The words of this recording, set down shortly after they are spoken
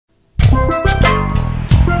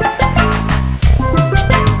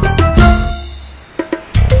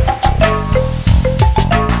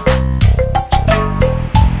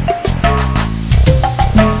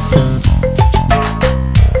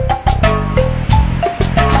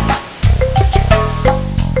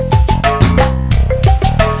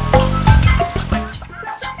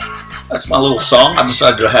my little song. I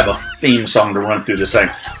decided to have a theme song to run through this thing.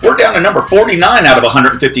 We're down to number 49 out of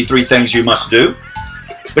 153 things you must do.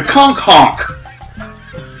 The CONCH HONK.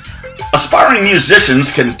 Aspiring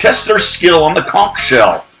musicians can test their skill on the conch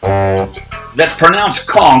shell. That's pronounced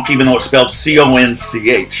conch, even though it's spelled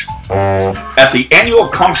C-O-N-C-H. At the annual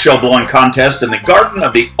conch shell blowing contest in the garden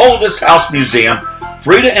of the oldest house museum,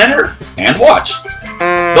 free to enter and watch.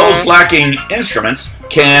 Those lacking instruments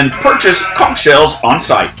can purchase conch shells on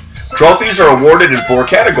site. Trophies are awarded in 4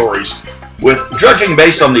 categories, with judging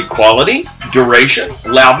based on the quality, duration,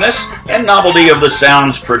 loudness, and novelty of the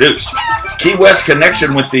sounds produced. Key West's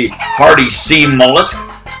connection with the hardy sea mollusk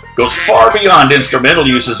goes far beyond instrumental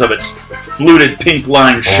uses of its fluted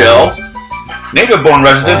pink-lined shell. Native-born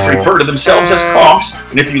residents refer to themselves as conchs,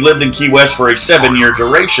 and if you lived in Key West for a 7-year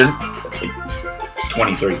duration,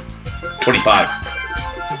 25,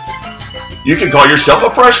 you can call yourself a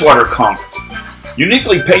freshwater conch.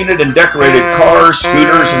 Uniquely painted and decorated cars,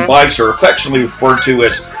 scooters, and bikes are affectionately referred to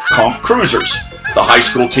as conch cruisers. The high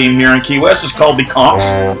school team here in Key West is called the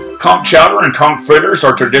Conchs. Conch chowder and conch fritters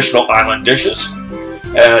are traditional island dishes.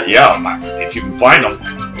 If you can find them.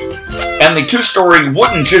 And the 2-story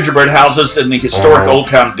wooden gingerbread houses in the historic Old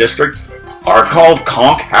Town District are called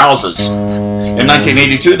conch houses. In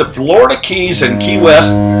 1982, the Florida Keys and Key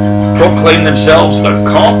West proclaimed themselves the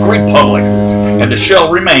Conch Republic, and the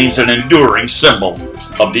shell remains an enduring symbol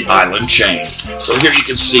of the island chain. So here you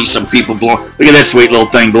can see some people blowing. Look at that sweet little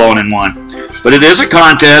thing blowing in one. But it is a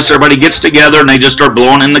contest. Everybody gets together and they just start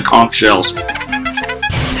blowing in the conch shells.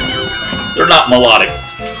 They're not melodic.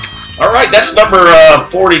 All right, that's number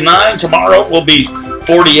 49. Tomorrow will be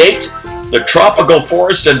 48. The Tropical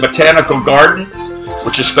Forest and Botanical Garden,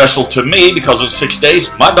 which is special to me because in 6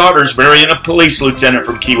 days, my daughter's marrying a police lieutenant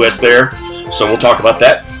from Key West there. So we'll talk about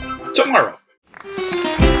that tomorrow.